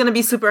 It's not gonna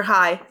be super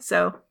high,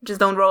 so just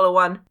don't roll a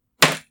 1.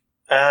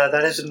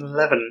 That is an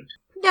 11.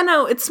 Yeah,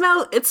 no, it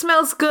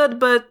smells good,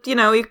 but,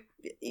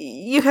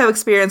 you have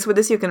experience with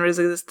this, you can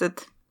resist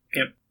it.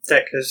 Yep.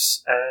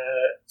 Decla's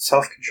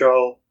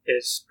self-control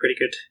is pretty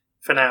good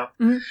for now.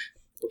 Mm-hmm.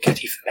 We'll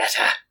get even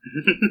better.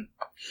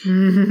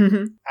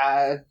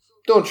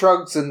 Dawn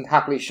shrugs and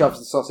happily shoves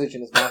the sausage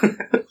in his mouth.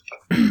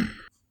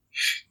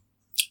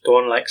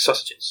 Dawn likes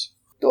sausages.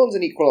 Dawn's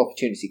an equal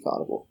opportunity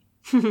carnivore.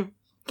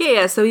 Okay,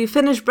 yeah, so you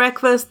finish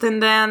breakfast,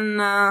 and then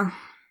I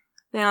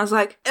was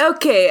like,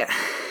 okay,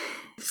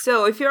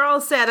 so if you're all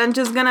set, I'm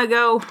just gonna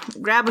go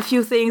grab a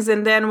few things,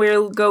 and then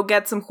we'll go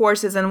get some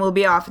horses, and we'll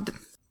be off.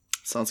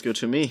 Sounds good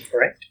to me.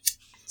 Correct.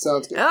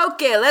 Sounds good.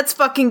 Okay, let's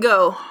fucking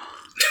go.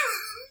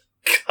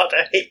 God,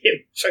 I hate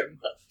him so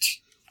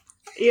much.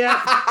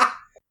 Yeah.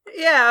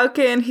 Yeah,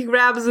 okay, and he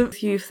grabs a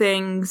few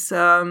things.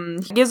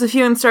 He gives a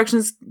few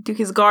instructions to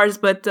his guards,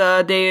 but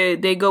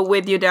they go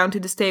with you down to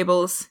the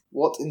stables.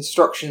 What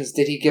instructions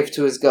did he give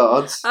to his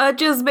guards?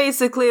 Just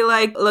basically,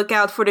 like, look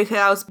out for the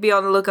house, be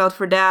on the lookout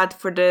for that,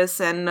 for this,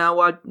 and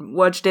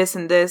watch this,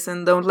 and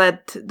don't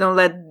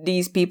let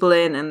these people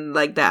in, and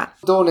like that.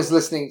 Dawn is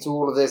listening to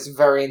all of this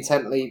very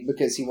intently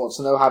because he wants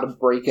to know how to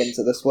break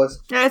into this place.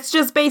 Yeah, it's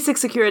just basic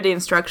security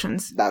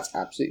instructions. That's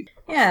absolutely...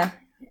 Yeah.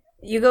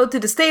 You go to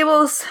the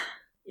stables.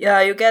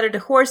 Yeah, you gather the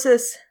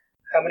horses.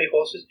 How many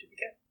horses do we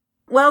get?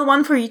 Well,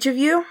 one for each of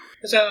you.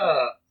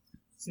 Huzzah!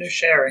 No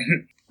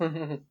sharing.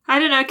 I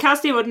don't know,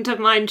 Cassie wouldn't have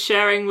mind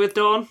sharing with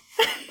Dawn.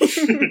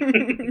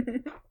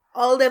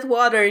 All that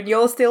water, and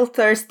you're still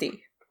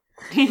thirsty.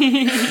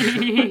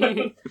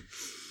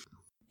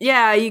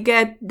 Yeah, you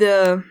get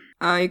the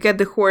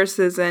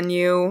horses, and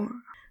you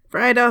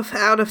ride off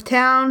out of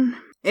town.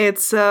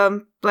 It's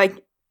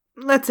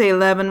let's say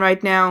 11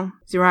 right now.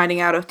 So you're riding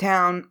out of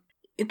town.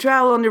 You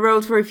travel on the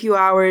road for a few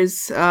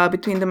hours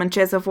between the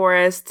Manchester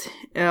Forest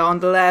on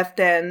the left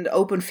and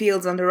open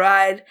fields on the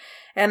right.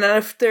 And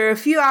after a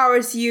few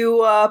hours,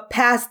 you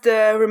pass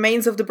the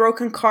remains of the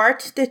broken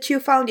cart that you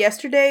found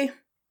yesterday.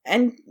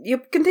 And you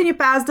continue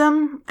past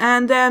them.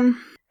 And then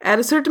at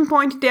a certain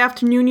point in the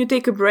afternoon, you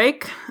take a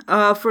break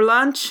for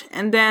lunch.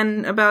 And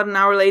then about an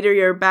hour later,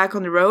 you're back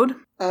on the road.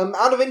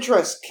 Out of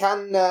interest,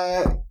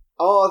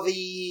 are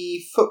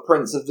the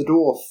footprints of the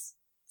dwarf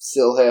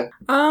still here?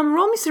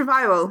 Roll me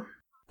survival.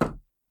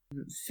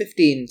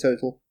 15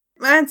 total.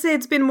 I'd say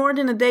it's been more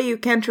than a day, you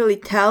can't really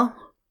tell.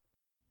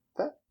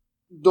 Okay.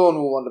 Dawn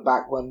will wander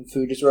back when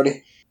food is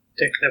ready.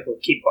 Declan will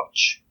keep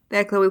watch.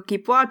 Declan will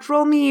keep watch.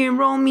 Roll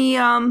me,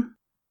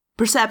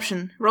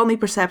 perception. Roll me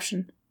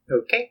perception.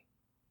 Okay.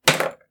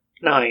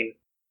 9.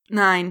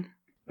 9.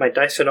 My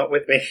dice are not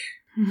with me.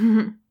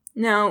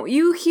 No,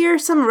 you hear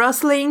some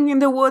rustling in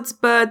the woods,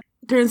 but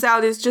turns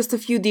out it's just a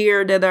few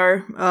deer that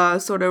are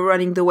sort of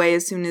running the way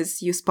as soon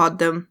as you spot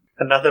them.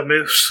 Another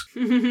moose.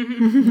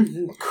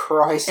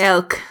 Christ.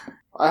 Elk.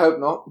 I hope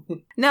not.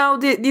 No,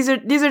 these are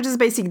just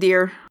basic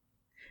deer.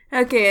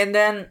 Okay, and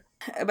then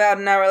about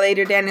an hour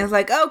later, Daniel's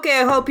like, okay,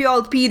 I hope you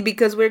all peed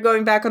because we're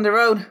going back on the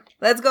road.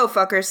 Let's go,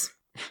 fuckers.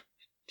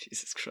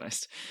 Jesus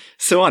Christ.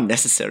 So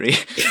unnecessary.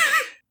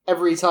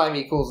 Every time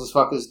he calls us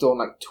fuckers,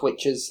 Dawn,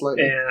 twitches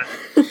slightly. Yeah.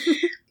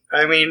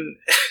 I mean,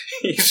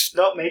 he's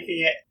not making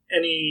it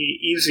any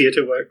easier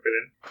to work with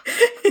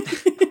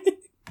him.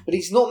 But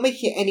he's not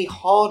making it any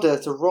harder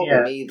to rob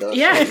him either.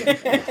 Yeah.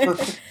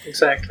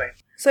 Exactly.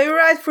 So you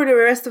ride for the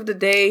rest of the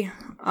day.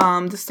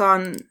 The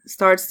sun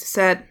starts to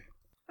set.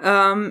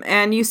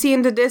 And you see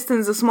in the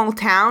distance a small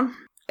town.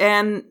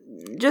 And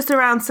just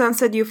around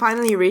sunset, you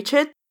finally reach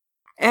it.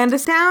 And the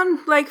town,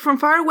 from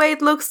far away,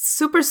 it looks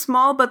super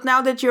small, but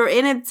now that you're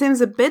in it, it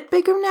seems a bit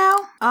bigger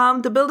now.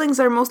 The buildings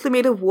are mostly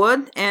made of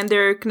wood, and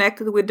they're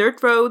connected with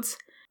dirt roads.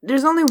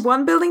 there's only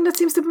one building that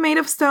seems to be made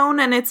of stone,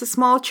 and it's a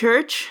small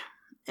church.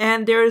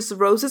 And there's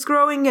roses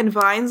growing and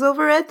vines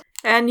over it.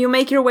 And you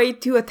make your way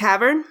to a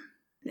tavern.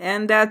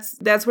 And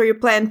that's where you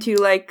plan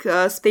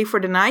to, stay for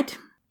the night.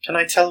 Can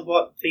I tell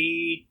what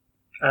the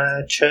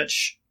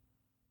church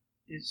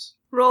is?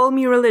 Roll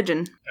me religion.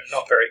 I'm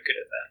not very good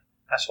at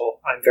that at all.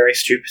 I'm very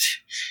stupid.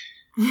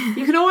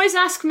 You can always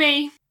ask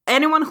me.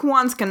 Anyone who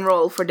wants can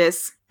roll for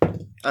this.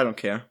 I don't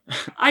care.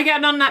 I get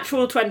an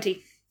unnatural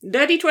 20.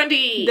 Dirty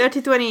 20!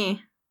 Dirty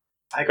 20.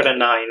 I got a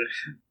 9,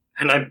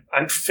 and I'm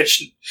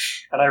proficient,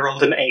 and I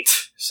rolled an 8,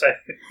 so...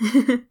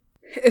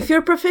 If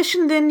you're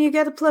proficient, then you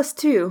get a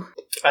 +2.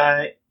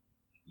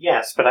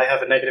 Yes, but I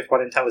have a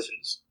 -1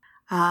 intelligence.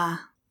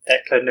 Ah.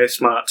 Declan, no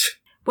smart.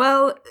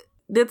 Well,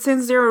 that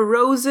since there are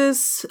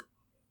roses,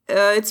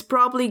 it's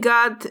probably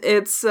got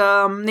its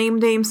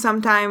name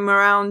sometime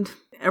around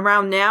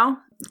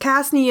now.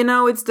 Casney,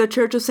 it's the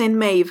Church of St.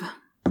 Maeve.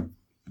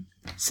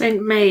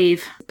 St.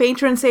 Maeve.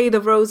 Patron saint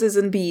of roses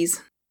and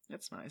bees.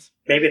 That's nice.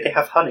 Maybe they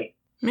have honey.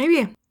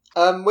 Maybe.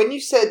 When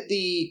you said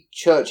the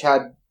church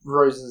had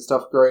roses and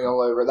stuff growing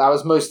all over it, that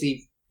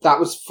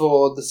was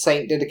for the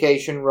saint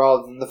dedication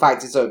rather than the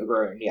fact it's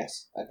overgrown,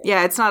 yes. Okay.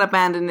 Yeah, it's not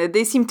abandoned.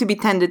 They seem to be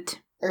tended.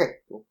 Okay,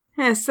 cool.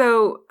 Yeah,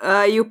 so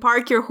you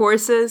park your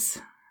horses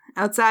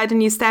outside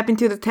and you step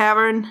into the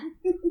tavern.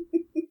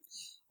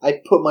 I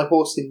put my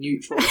horse in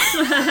neutral.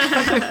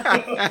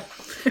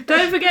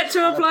 Don't forget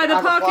to apply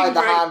the parking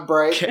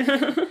brake.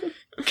 Handbrake.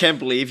 Can't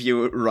believe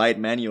you ride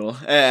manual.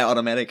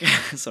 Automatic.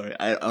 Sorry,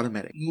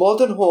 automatic.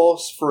 Modern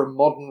horse for a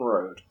modern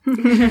road.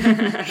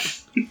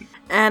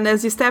 And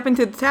as you step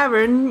into the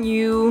tavern,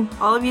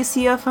 all of you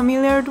see a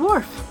familiar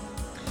dwarf.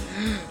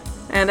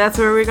 And that's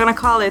where we're gonna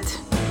call it.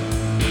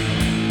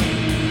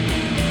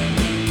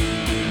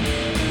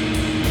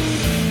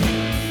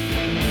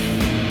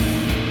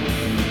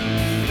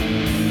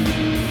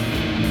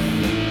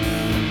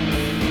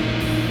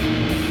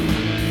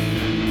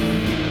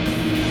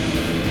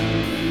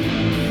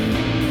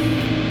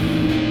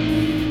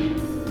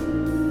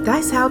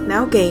 Dice Out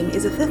Now Game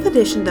is a 5th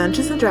edition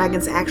Dungeons &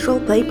 Dragons actual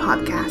play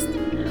podcast.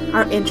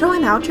 Our intro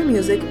and outro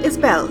music is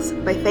Bells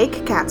by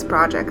Fake Cats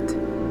Project.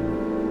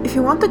 If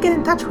you want to get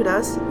in touch with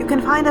us, you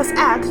can find us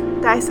at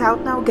Dice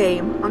Out Now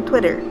Game on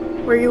Twitter,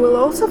 where you will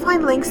also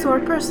find links to our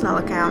personal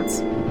accounts.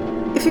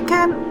 If you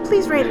can,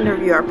 please rate and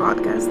review our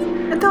podcast,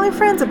 and tell your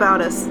friends about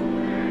us.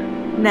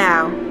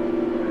 Now,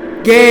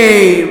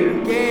 game!